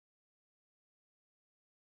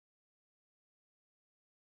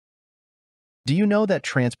Do you know that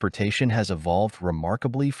transportation has evolved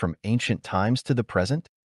remarkably from ancient times to the present?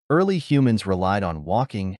 Early humans relied on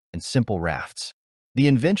walking and simple rafts. The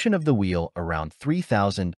invention of the wheel around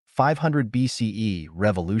 3500 BCE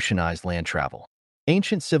revolutionized land travel.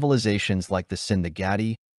 Ancient civilizations like the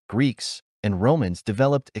Sindhu-Ghati, Greeks, and Romans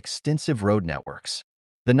developed extensive road networks.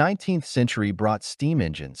 The 19th century brought steam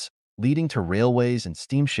engines, leading to railways and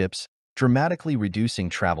steamships, dramatically reducing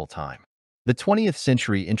travel time. The 20th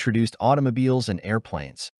century introduced automobiles and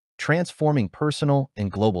airplanes, transforming personal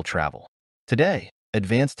and global travel. Today,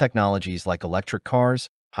 advanced technologies like electric cars,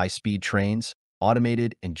 high-speed trains,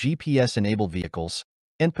 automated and GPS-enabled vehicles,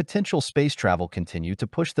 and potential space travel continue to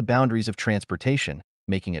push the boundaries of transportation,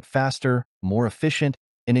 making it faster, more efficient,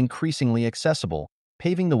 and increasingly accessible,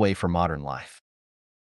 paving the way for modern life.